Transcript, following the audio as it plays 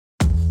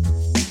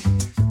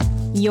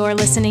You're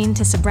listening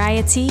to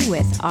Sobriety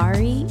with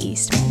Ari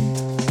Eastman.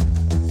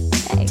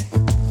 Hey,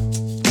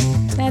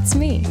 that's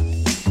me.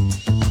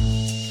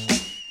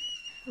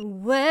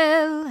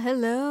 Well,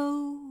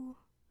 hello,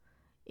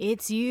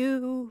 it's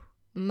you,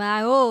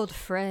 my old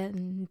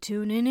friend,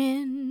 tuning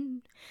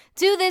in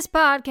to this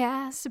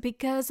podcast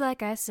because,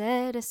 like I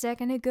said a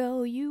second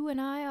ago, you and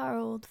I are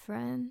old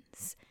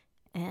friends,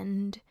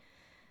 and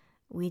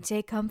we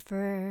take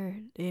comfort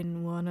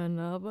in one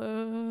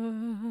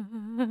another.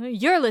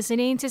 You're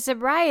listening to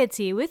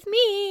Sobriety with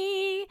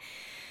me,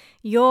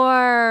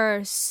 your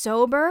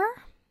sober,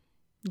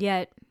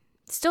 yet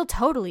still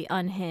totally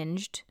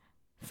unhinged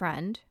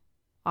friend,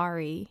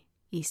 Ari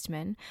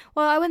Eastman.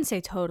 Well, I wouldn't say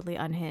totally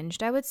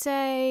unhinged. I would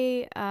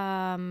say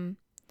I'm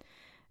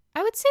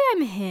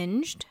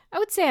hinged. I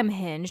would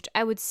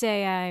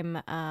say I'm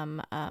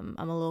a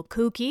little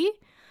kooky.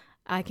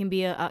 I can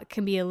be a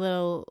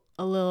little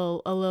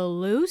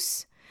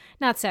loose,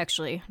 not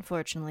sexually,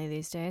 unfortunately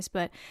these days,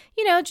 but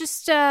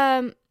just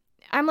I'm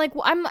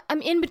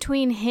in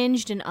between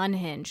hinged and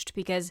unhinged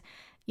because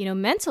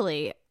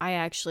mentally I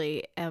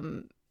actually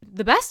am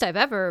the best I've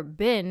ever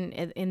been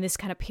in this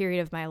kind of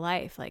period of my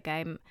life. Like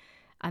I'm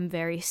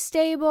very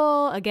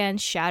stable. Again,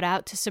 shout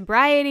out to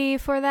sobriety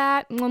for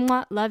that. Mwah,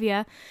 mwah, love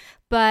ya.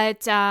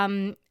 But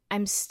I'm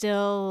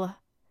still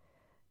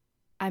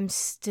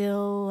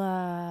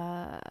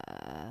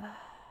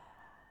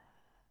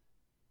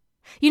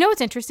what's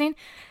interesting?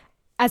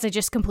 As I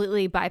just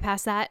completely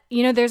bypass that,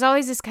 there's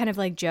always this kind of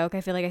like joke.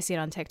 I feel like I see it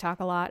on TikTok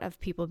a lot of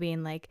people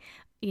being like,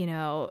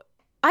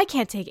 I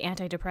can't take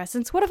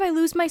antidepressants. What if I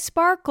lose my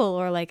sparkle?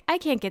 Or like, I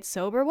can't get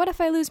sober. What if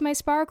I lose my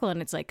sparkle?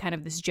 And it's like kind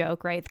of this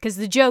joke, right? Because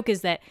the joke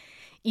is that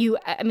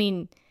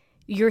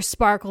your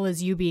sparkle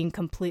is you being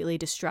completely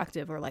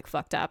destructive or like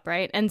fucked up,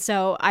 right? And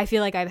so I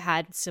feel like I've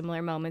had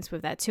similar moments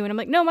with that too. And I'm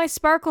like, no, my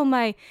sparkle,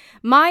 my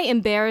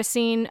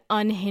embarrassing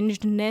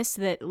unhingedness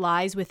that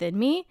lies within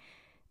me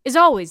is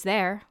always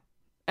there.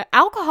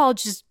 Alcohol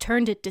just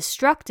turned it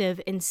destructive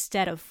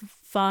instead of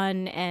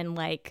fun and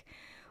like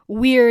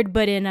weird,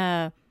 but in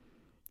a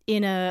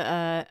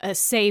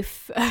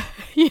safe,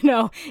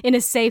 in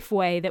a safe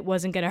way that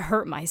wasn't going to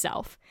hurt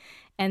myself.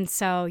 And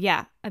so,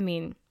 yeah,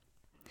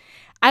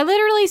 I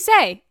literally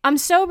say I'm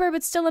sober,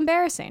 but still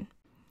embarrassing.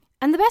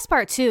 And the best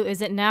part too is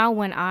that now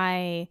when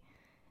I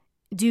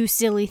do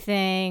silly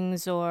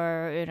things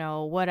or,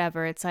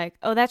 whatever, it's like,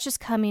 oh, that's just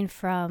coming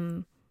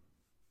from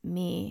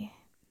me,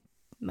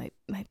 my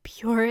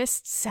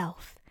purest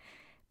self.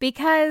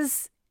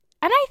 Because,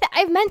 and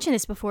I've mentioned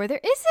this before, there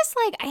is this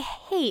like,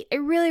 I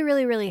really,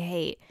 really, really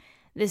hate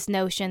this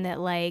notion that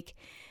like,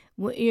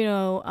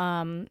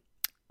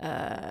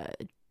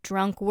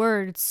 drunk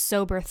words,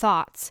 sober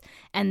thoughts,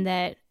 and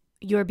that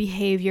your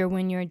behavior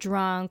when you're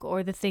drunk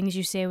or the things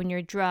you say when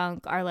you're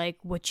drunk are like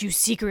what you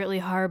secretly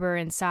harbor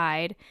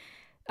inside.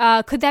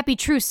 Could that be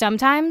true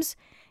sometimes?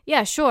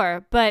 Yeah,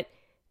 sure. But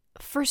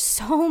for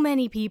so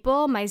many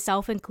people,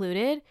 myself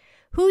included,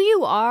 who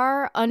you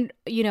are,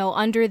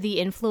 under the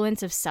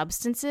influence of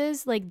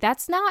substances, like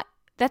that's not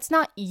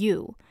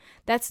you.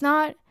 That's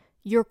not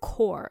your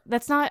core.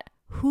 That's not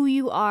who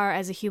you are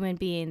as a human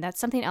being. That's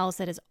something else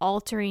that is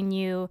altering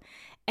you.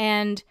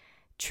 And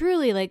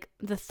truly, like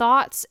the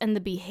thoughts and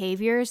the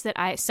behaviors that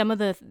some of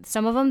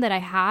them that I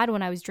had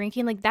when I was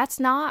drinking, like that's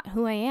not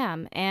who I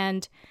am.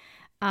 And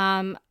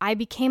I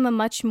became a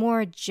much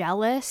more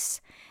jealous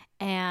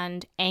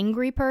and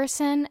angry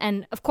person.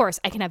 And of course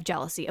I can have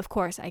jealousy. Of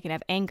course I can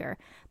have anger,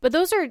 but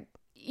those are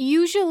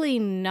usually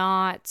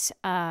not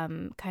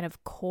kind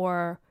of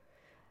core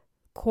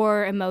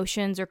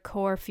emotions or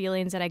core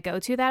feelings that I go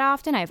to that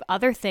often. I have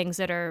other things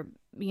that are,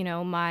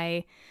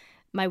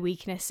 my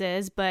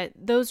weaknesses, but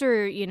those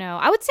are,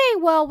 I would say,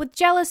 well, with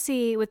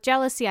jealousy,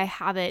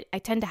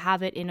 I tend to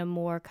have it in a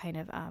more kind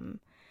of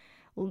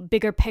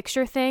bigger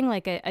picture thing,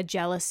 like a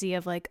jealousy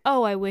of like,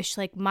 oh, I wish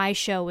like my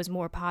show was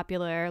more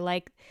popular,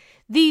 like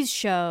these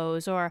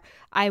shows, or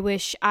I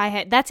wish I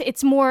had,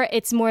 it's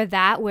more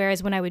that,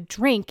 whereas when I would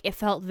drink, it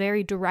felt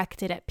very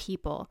directed at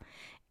people.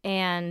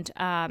 And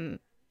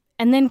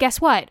then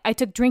guess what? I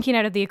took drinking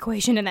out of the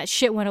equation and that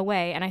shit went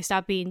away and I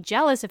stopped being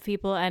jealous of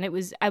people, and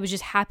I was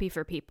just happy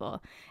for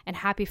people and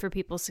happy for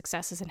people's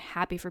successes and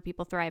happy for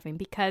people thriving,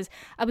 because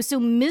I was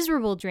so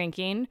miserable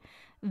drinking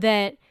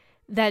that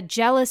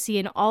jealousy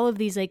and all of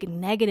these like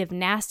negative,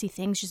 nasty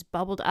things just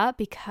bubbled up,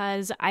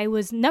 because I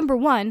was, number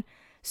one,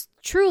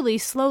 truly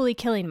slowly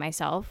killing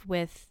myself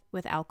with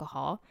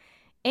alcohol.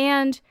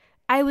 And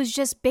I was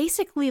just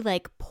basically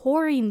like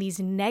pouring these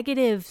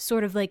negative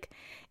sort of like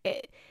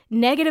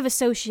negative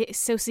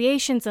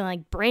associations and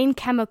like brain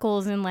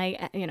chemicals and like,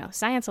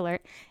 science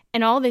alert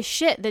and all this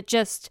shit that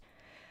just,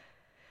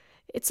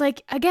 it's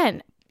like,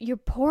 again, you're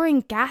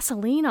pouring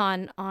gasoline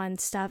on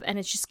stuff and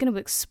it's just going to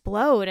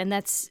explode, and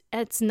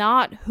it's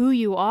not who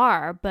you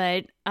are.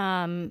 But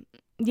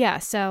yeah,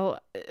 so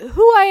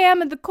who I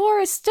am at the core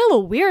is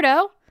still a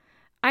weirdo.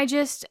 I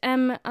just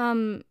am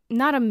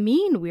not a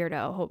mean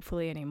weirdo,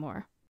 hopefully,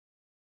 anymore.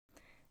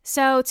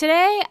 So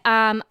today,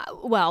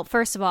 well,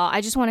 first of all,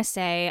 I just want to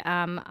say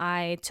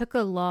I took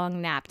a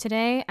long nap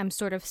today. I'm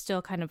sort of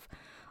still kind of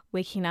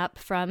waking up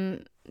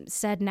from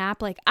said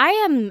nap. Like, I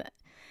am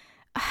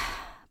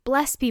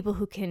blessed people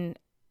who can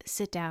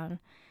sit down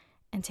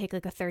and take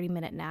like a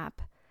 30-minute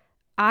nap.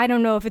 I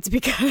don't know if it's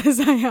because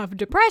I have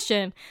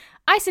depression.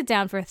 I sit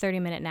down for a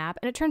 30-minute nap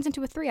and it turns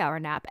into a 3-hour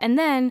nap. And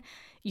then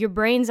your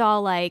brain's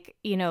all like,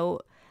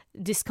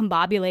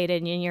 discombobulated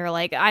and you're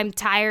like, I'm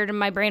tired, and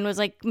my brain was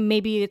like,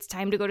 maybe it's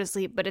time to go to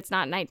sleep, but it's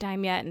not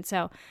nighttime yet. And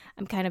so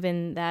I'm kind of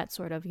in that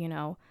sort of,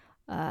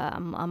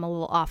 I'm a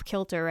little off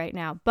kilter right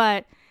now.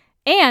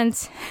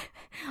 And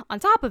on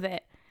top of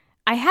it,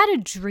 I had a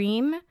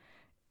dream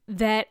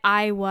that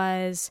I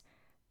was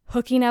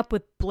hooking up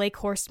with Blake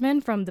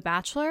Horstmann from The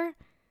Bachelor,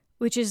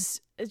 which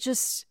is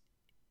just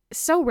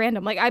so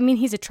random. Like, I mean,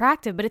 he's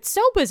attractive, but it's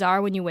so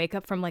bizarre when you wake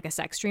up from like a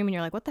sex dream and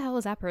you're like, what the hell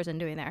is that person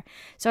doing there?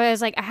 So I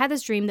was like, I had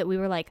this dream that we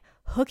were like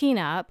hooking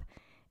up,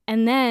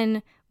 and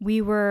then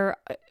we were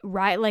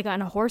like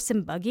on a horse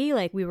and buggy,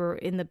 like we were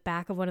in the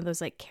back of one of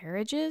those like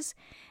carriages,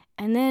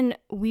 and then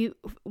we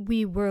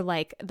were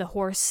like, the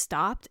horse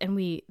stopped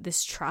and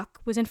this truck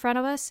was in front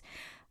of us.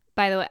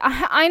 By the way,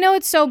 I know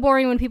it's so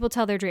boring when people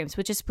tell their dreams,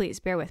 but just please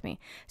bear with me.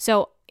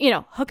 So,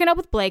 hooking up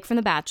with Blake from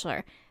The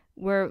Bachelor,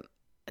 we're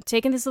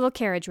taking this little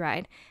carriage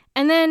ride,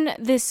 and then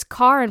this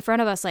car in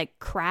front of us like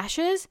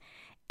crashes,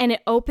 and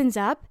it opens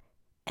up,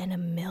 and a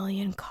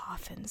million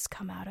coffins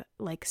come out,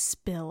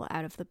 spill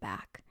out of the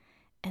back.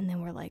 And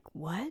then we're like,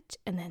 what?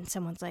 And then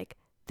someone's like,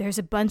 there's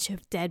a bunch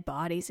of dead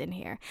bodies in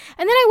here.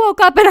 And then I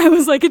woke up and I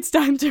was like, it's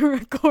time to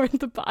record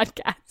the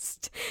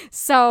podcast.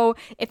 So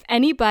if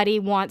anybody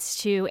wants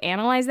to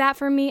analyze that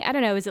for me, I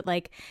don't know, is it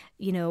like,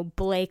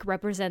 Blake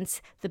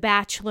represents The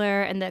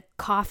Bachelor and the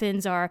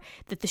coffins are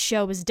that the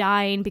show is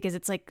dying because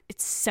it's like,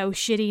 it's so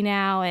shitty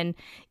now, and,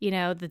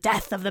 the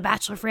death of the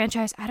Bachelor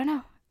franchise? I don't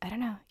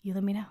know. You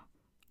let me know.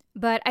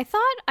 But I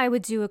thought I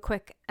would do a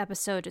quick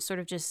episode to sort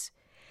of just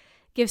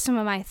give some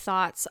of my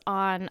thoughts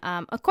on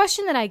a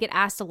question that I get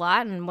asked a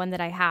lot, and one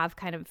that I have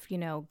kind of,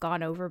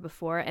 gone over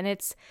before. And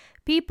it's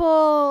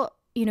people,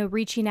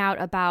 reaching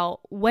out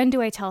about, when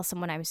do I tell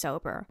someone I'm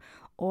sober?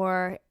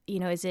 Or,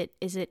 is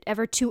it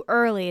ever too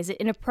early? Is it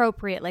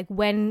inappropriate? Like,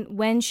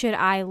 when should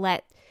I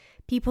let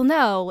people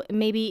know?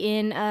 Maybe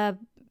in,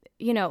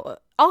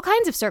 all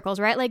kinds of circles,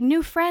 right? Like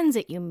new friends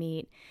that you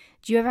meet.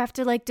 Do you ever have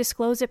to like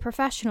disclose it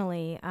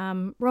professionally,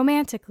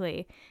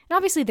 romantically? And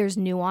obviously there's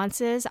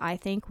nuances, I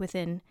think,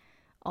 within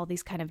all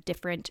these kind of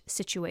different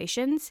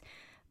situations.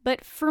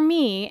 But for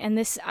me, and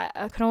this,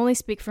 I can only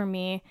speak for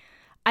me,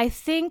 I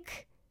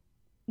think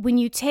when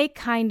you take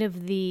kind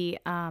of the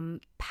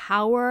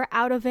power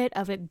out of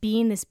it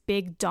being this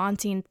big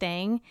daunting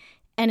thing,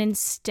 and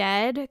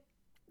instead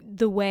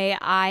the way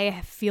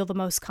I feel the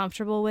most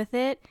comfortable with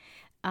it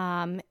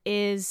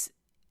is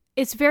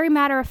it's very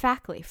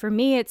matter-of-factly. For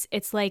me,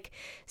 it's like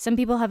some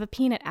people have a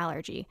peanut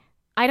allergy.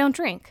 I don't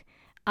drink.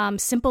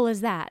 Simple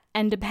as that.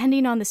 And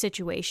depending on the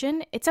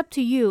situation, it's up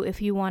to you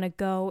if you want to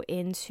go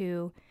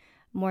into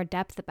more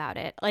depth about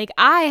it. Like,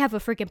 I have a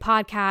freaking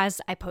podcast.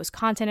 I post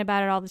content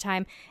about it all the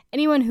time.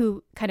 Anyone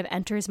who kind of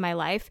enters my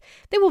life,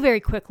 they will very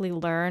quickly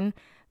learn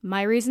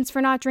my reasons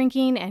for not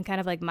drinking and kind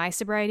of like my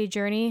sobriety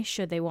journey,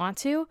 should they want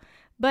to.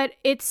 But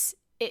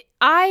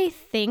I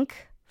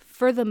think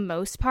for the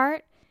most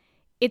part,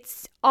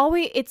 it's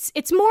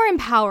more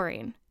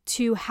empowering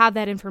to have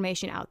that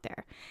information out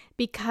there,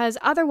 because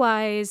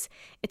otherwise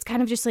it's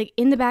kind of just like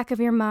in the back of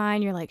your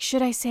mind. You're like,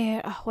 should I say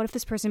it? Oh, what if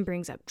this person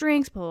brings up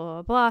drinks, blah,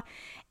 blah, blah, blah.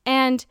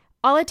 And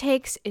all it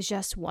takes is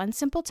just one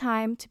simple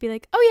time to be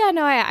like, oh yeah,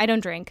 no, I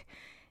don't drink.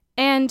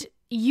 And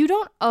you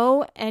don't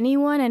owe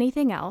anyone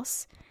anything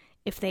else.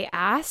 If they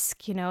ask,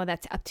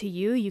 that's up to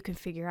you. You can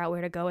figure out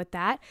where to go with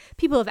that.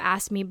 People have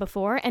asked me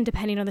before, and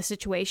depending on the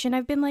situation,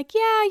 I've been like, yeah,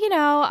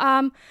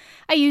 I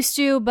used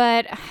to,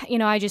 but,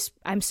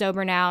 I'm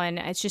sober now, and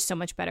it's just so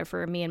much better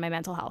for me and my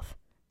mental health.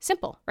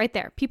 Simple, right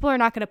there. People are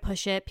not going to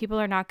push it. People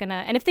are not going to,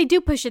 and if they do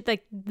push it,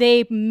 like,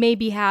 they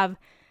maybe have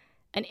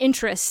an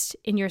interest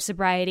in your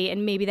sobriety,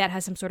 and maybe that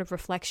has some sort of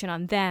reflection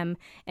on them,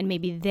 and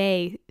maybe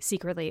they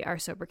secretly are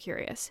sober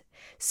curious.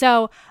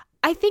 So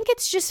I think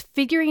it's just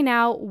figuring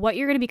out what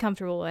you're going to be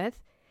comfortable with.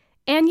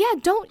 And yeah,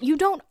 you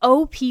don't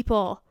owe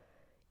people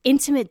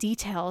intimate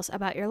details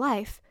about your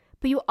life,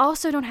 but you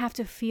also don't have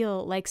to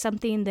feel like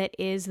something that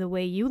is the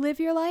way you live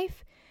your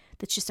life,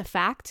 that's just a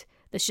fact,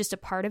 that's just a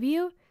part of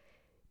you.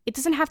 It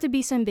doesn't have to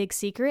be some big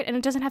secret, and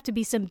it doesn't have to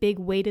be some big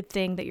weighted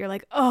thing that you're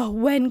like, oh,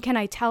 when can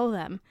I tell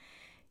them?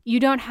 You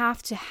don't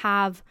have to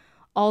have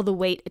all the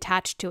weight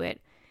attached to it.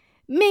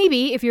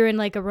 Maybe if you're in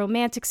like a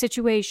romantic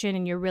situation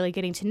and you're really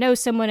getting to know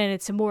someone and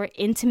it's a more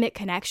intimate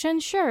connection,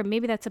 sure,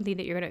 maybe that's something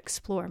that you're going to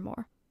explore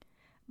more.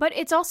 But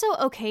it's also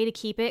okay to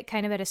keep it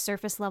kind of at a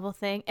surface level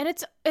thing. And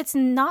it's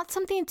not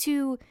something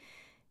to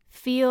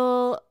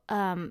feel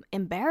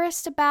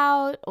embarrassed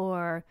about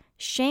or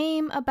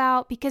shame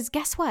about, because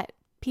guess what?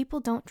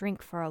 People don't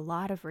drink for a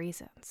lot of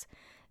reasons.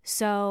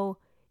 So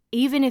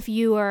even if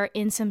you are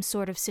in some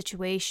sort of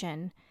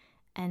situation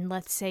and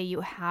let's say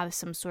you have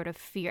some sort of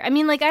fear. I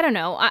mean, like, I don't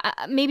know.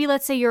 Maybe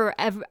let's say you're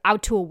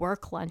out to a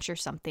work lunch or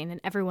something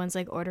and everyone's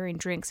like ordering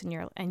drinks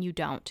and you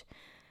don't.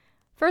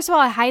 First of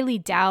all,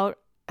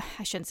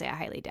 I shouldn't say I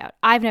highly doubt.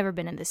 I've never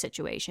been in this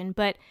situation,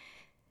 but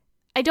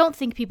I don't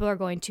think people are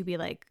going to be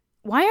like,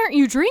 why aren't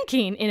you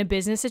drinking in a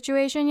business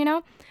situation, you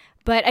know?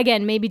 But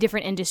again, maybe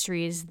different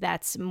industries,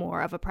 that's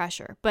more of a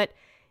pressure. But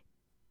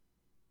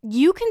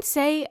you can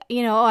say,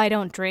 you know, oh, I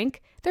don't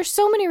drink. There's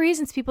so many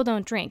reasons people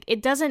don't drink. It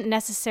doesn't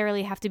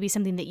necessarily have to be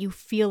something that you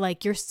feel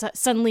like you're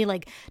suddenly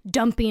like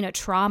dumping a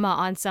trauma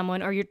on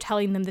someone, or you're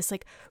telling them this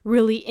like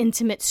really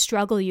intimate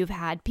struggle you've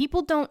had.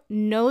 People don't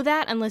know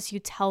that unless you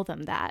tell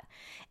them that.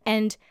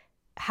 And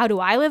how do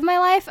I live my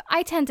life?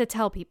 I tend to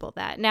tell people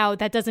that. Now,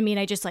 that doesn't mean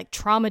I just like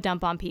trauma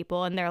dump on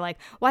people and they're like,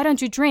 why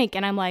don't you drink?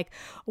 And I'm like,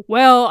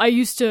 well, I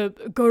used to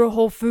go to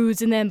Whole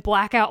Foods and then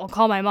black out and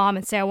call my mom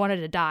and say I wanted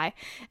to die.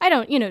 I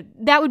don't,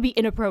 that would be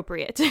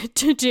inappropriate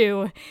to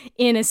do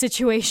in a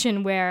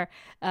situation where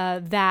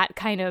that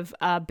kind of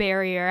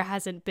barrier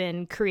hasn't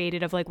been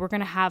created of like, we're going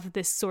to have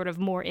this sort of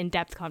more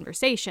in-depth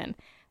conversation.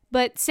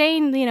 But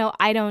saying,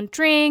 I don't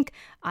drink,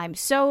 I'm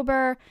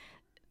sober,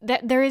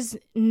 that there is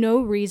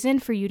no reason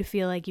for you to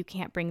feel like you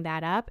can't bring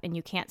that up and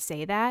you can't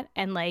say that.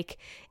 And like,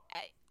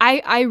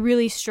 I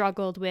really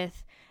struggled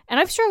with, and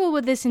I've struggled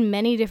with this in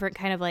many different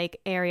kind of like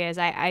areas.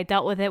 I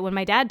dealt with it when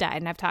my dad died,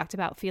 and I've talked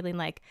about feeling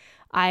like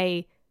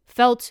I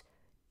felt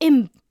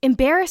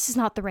embarrassed is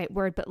not the right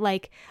word, but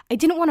like I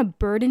didn't want to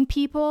burden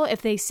people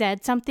if they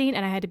said something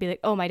and I had to be like,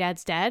 oh, my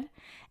dad's dead.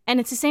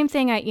 And it's the same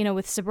thing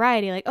with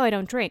sobriety, like, oh, I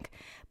don't drink.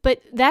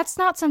 But that's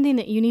not something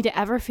that you need to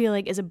ever feel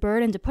like is a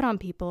burden to put on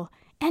people.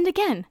 And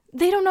again,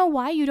 they don't know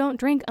why you don't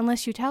drink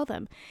unless you tell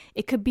them.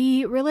 It could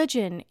be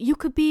religion. You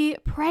could be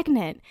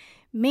pregnant.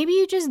 Maybe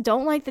you just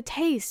don't like the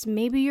taste.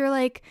 Maybe you're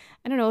like,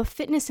 I don't know, a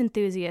fitness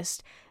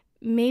enthusiast.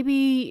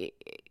 Maybe,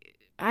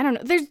 I don't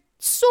know. There's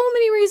so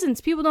many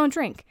reasons people don't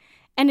drink.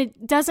 And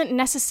it doesn't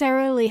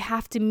necessarily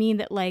have to mean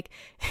that like,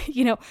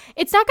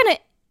 it's not going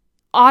to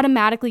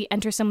automatically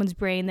enter someone's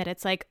brain that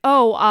it's like,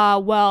 oh,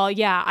 well,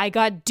 yeah, I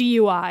got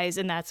DUIs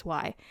and that's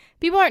why.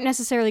 People aren't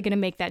necessarily going to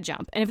make that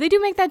jump. And if they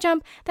do make that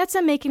jump, that's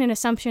them making an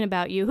assumption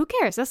about you. Who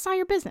cares? That's not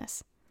your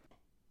business.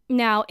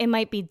 Now, it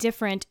might be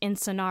different in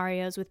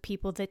scenarios with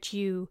people that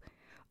you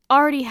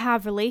already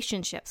have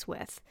relationships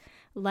with,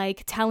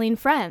 like telling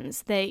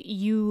friends that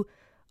you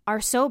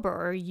are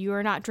sober or you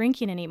are not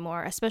drinking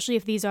anymore, especially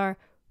if these are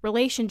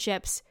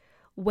relationships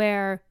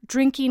where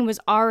drinking was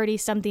already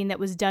something that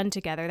was done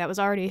together, that was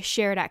already a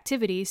shared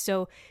activity.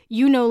 So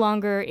you no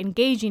longer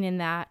engaging in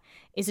that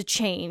is a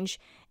change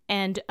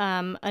and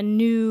a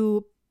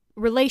new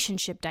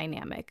relationship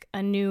dynamic,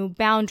 a new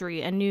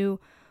boundary, a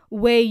new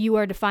way you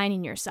are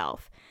defining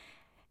yourself.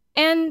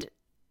 And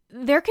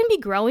there can be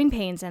growing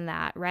pains in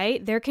that,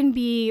 right? There can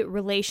be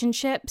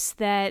relationships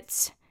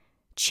that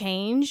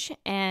change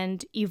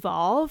and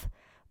evolve,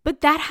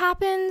 but that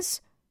happens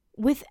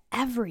with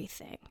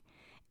everything.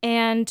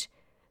 And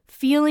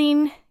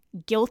feeling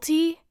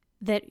guilty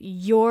that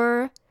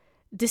your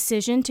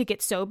decision to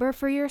get sober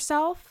for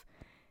yourself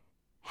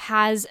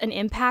has an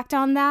impact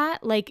on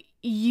that, like,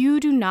 you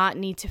do not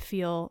need to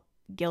feel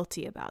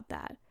guilty about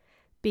that.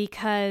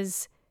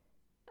 Because,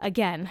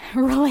 again,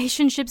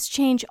 relationships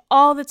change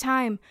all the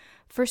time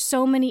for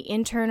so many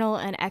internal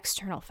and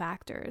external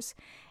factors.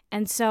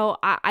 And so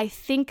I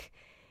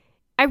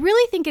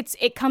really think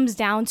it comes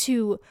down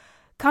to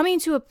coming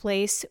to a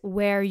place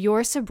where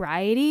your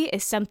sobriety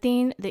is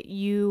something that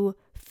you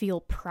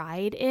feel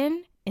pride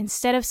in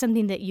instead of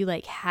something that you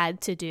like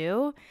had to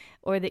do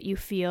or that you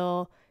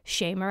feel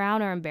shame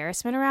around or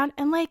embarrassment around.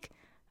 And like,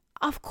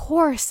 of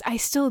course I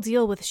still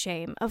deal with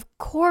shame. Of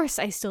course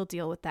I still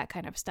deal with that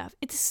kind of stuff.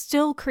 It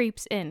still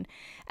creeps in.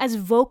 As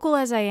vocal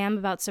as I am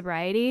about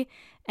sobriety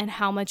and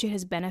how much it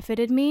has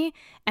benefited me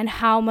and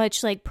how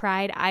much like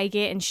pride I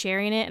get in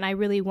sharing it, and I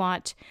really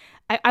want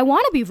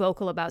to be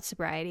vocal about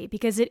sobriety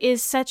because it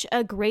is such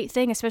a great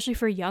thing, especially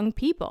for young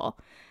people.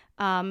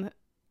 But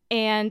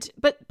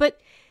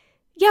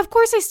yeah, of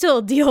course I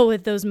still deal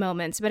with those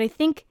moments, but I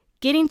think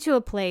getting to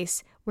a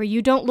place where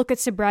you don't look at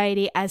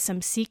sobriety as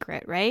some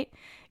secret, right?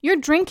 You're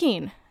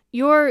drinking,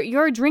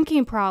 your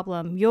drinking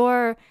problem,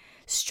 your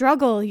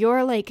struggle,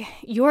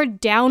 your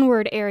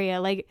downward area,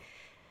 like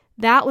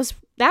that was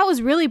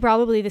really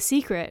probably the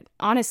secret,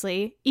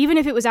 honestly. Even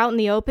if it was out in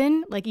the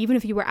open, like even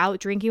if you were out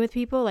drinking with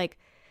people, like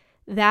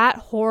that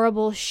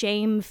horrible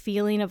shame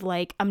feeling of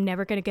like, I'm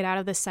never going to get out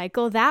of this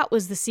cycle, that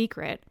was the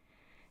secret.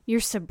 Your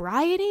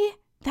sobriety,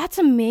 that's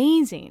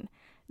amazing.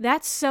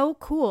 That's so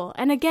cool.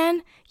 And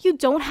again, you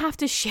don't have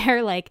to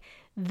share like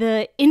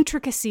the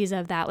intricacies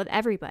of that with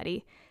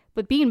everybody,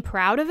 but being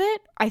proud of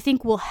it, I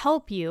think will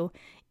help you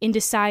in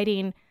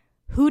deciding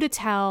who to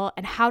tell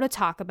and how to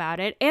talk about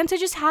it, and to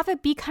just have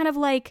it be kind of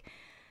like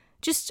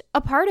just a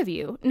part of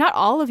you. Not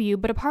all of you,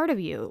 but a part of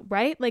you,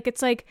 right? Like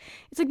it's like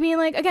being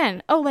like,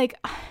 again, oh, like,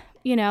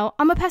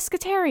 I'm a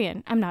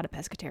pescatarian. I'm not a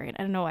pescatarian.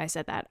 I don't know why I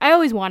said that. I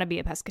always want to be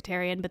a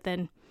pescatarian, but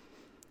then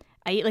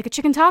I eat like a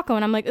chicken taco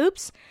and I'm like,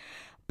 oops.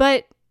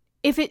 But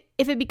if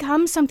it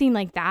becomes something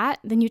like that,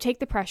 then you take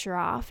the pressure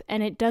off,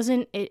 and it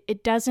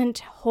doesn't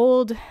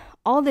hold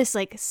all this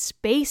like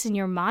space in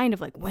your mind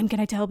of like, when can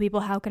I tell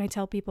people? How can I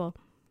tell people?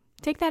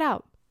 Take that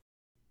out.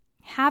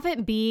 Have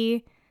it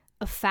be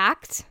a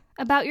fact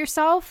about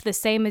yourself, the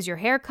same as your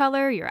hair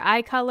color, your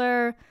eye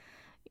color,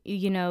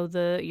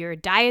 your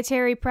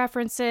dietary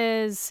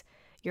preferences,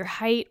 your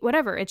height,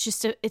 whatever. It's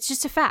just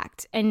a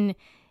fact. And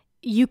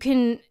you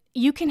can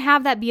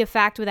have that be a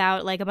fact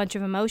without like a bunch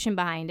of emotion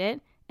behind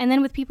it. And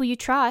then with people you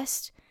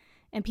trust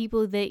and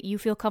people that you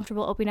feel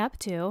comfortable opening up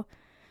to,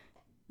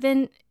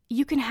 then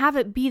you can have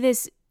it be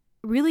this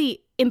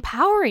really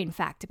empowering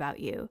fact about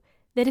you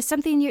that is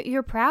something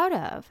you're proud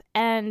of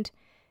and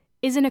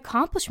is an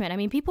accomplishment. I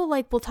mean, people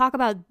like will talk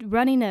about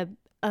running a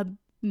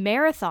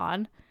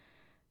marathon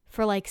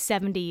for like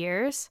 70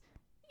 years.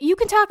 You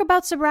can talk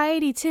about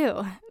sobriety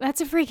too.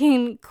 That's a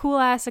freaking cool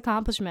ass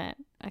accomplishment.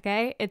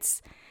 Okay.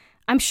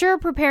 I'm sure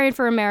preparing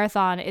for a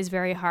marathon is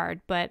very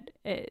hard, but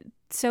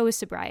so is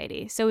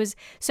sobriety. So is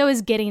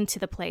getting to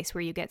the place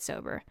where you get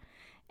sober.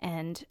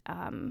 And,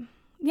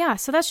 yeah,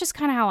 so that's just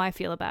kind of how I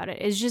feel about it.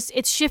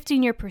 It's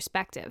shifting your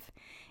perspective.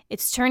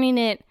 It's turning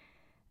it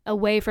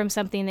away from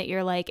something that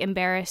you're like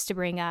embarrassed to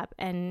bring up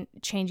and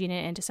changing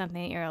it into something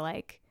that you're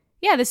like,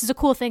 yeah, this is a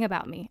cool thing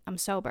about me. I'm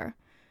sober.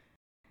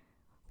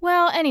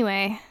 Well,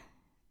 anyway,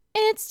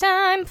 it's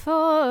time for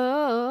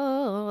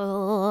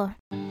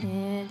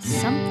It's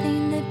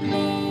Something That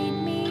Made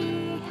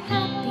Me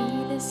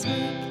Happy This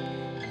Week.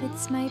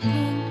 It's my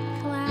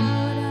pink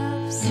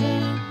cloud of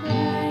sobriety.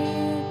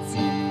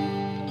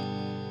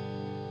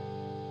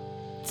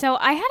 So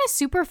I had a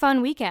super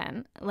fun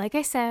weekend. Like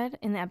I said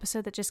in the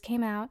episode that just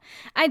came out,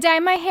 I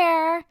dyed my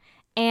hair,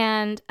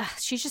 and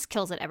she just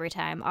kills it every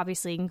time.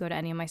 Obviously, you can go to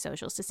any of my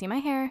socials to see my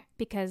hair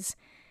because,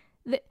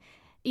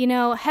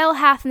 hell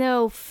hath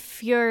no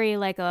fury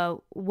like a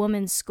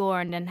woman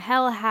scorned, and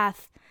hell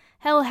hath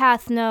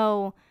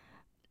no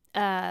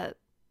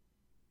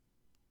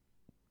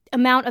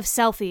amount of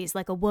selfies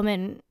like a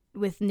woman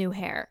with new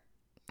hair.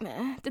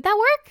 Did that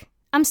work?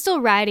 I'm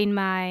still riding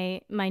my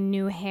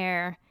new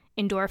hair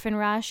endorphin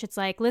rush. It's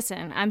like,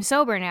 listen, I'm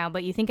sober now,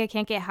 but you think I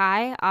can't get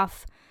high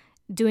off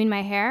doing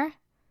my hair?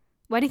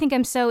 Why do you think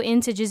I'm so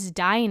into just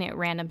dyeing it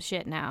random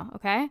shit now,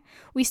 okay?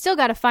 We still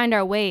got to find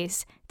our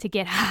ways to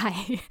get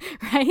high,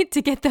 right?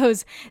 To get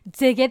that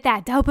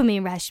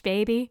dopamine rush,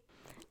 baby.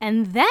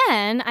 And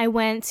then I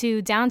went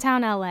to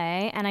downtown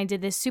LA and I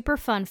did this super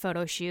fun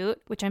photo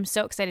shoot, which I'm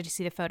so excited to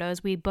see the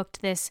photos. We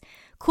booked this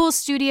cool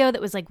studio that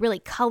was like really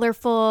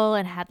colorful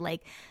and had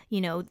like,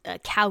 a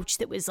couch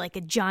that was like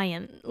a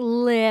giant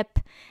lip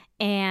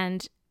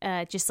and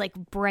just like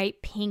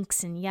bright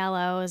pinks and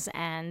yellows.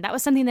 And that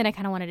was something that I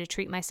kind of wanted to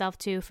treat myself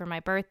to for my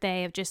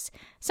birthday, of just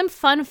some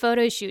fun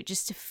photo shoot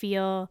just to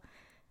feel,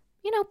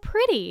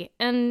 pretty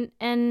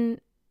and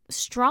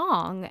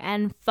strong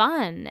and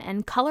fun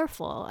and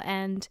colorful.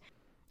 And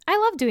I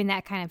love doing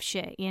that kind of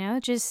shit,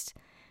 just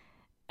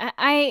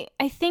I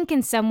think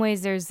in some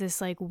ways there's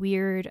this like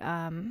weird,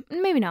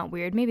 maybe not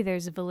weird, maybe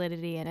there's a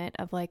validity in it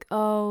of like,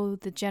 oh,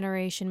 the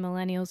generation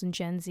millennials and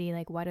Gen Z,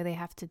 like, why do they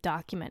have to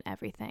document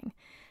everything?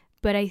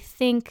 But I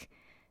think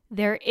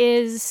there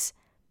is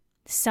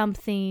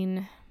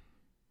something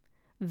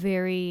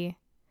very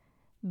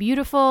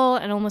beautiful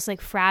and almost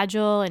like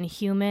fragile and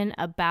human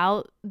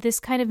about this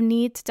kind of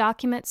need to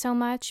document so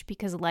much,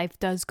 because life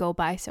does go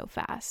by so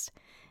fast.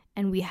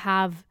 And we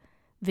have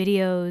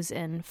videos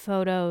and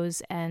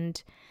photos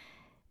and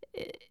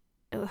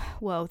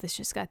whoa, this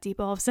just got deep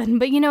all of a sudden.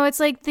 But it's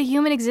like the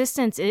human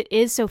existence, it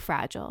is so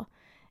fragile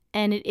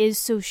and it is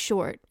so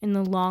short in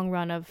the long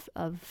run of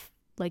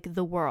like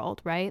the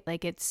world, right?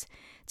 Like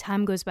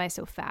time goes by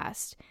so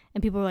fast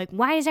and people are like,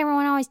 why is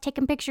everyone always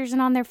taking pictures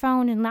and on their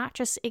phone and not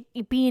just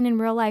it being in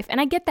real life?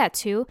 And I get that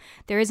too.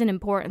 There is an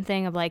important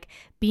thing of like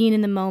being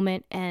in the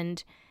moment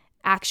and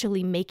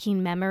actually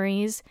making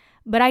memories.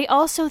 But I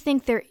also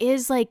think there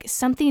is like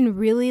something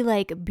really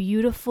like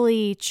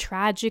beautifully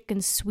tragic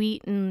and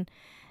sweet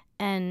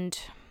and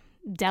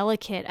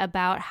delicate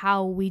about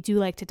how we do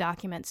like to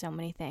document so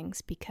many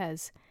things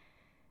because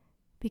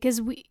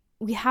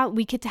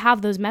we get to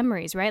have those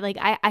memories, right? Like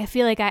I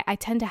feel like I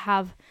tend to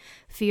have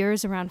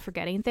fears around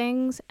forgetting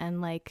things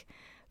and like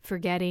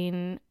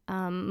forgetting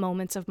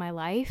moments of my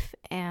life,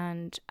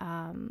 and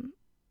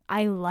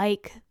I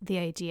like the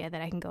idea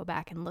that I can go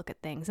back and look at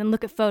things and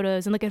look at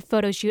photos and look at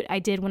photo shoot I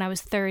did when I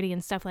was 30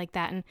 and stuff like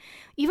that. And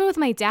even with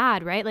my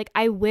dad, right? Like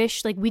I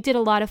wish, like we did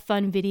a lot of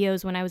fun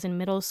videos when I was in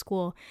middle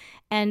school,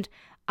 and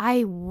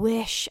I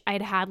wish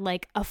I'd had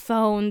like a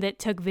phone that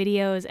took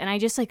videos, and I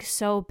just like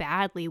so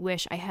badly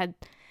wish I had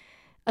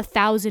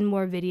 1,000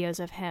 more videos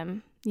of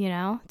him,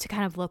 to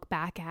kind of look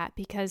back at,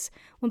 because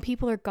when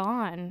people are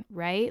gone,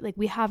 right? Like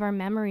we have our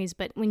memories,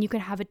 but when you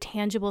can have a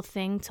tangible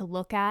thing to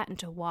look at and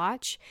to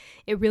watch,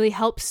 it really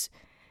helps.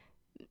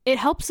 It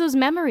helps those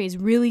memories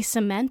really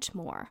cement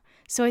more.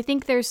 So I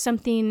think there's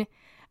something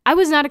I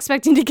was not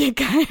expecting to get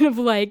kind of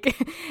like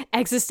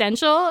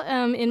existential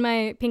in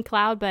my pink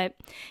cloud, but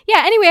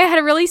yeah, anyway, I had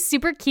a really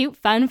super cute,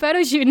 fun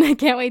photo shoot, and I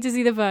can't wait to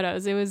see the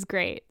photos. It was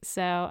great.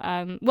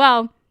 So,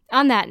 well,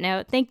 on that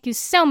note, thank you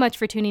so much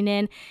for tuning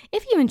in.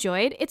 If you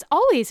enjoyed, it's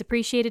always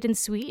appreciated and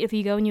sweet if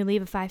you go and you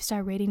leave a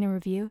 5-star rating and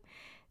review.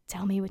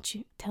 Tell me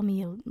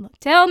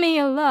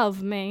you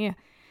love me,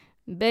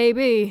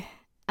 baby.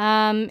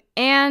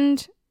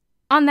 And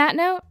on that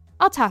note,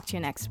 I'll talk to you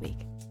next week.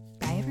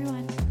 Bye,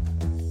 everyone.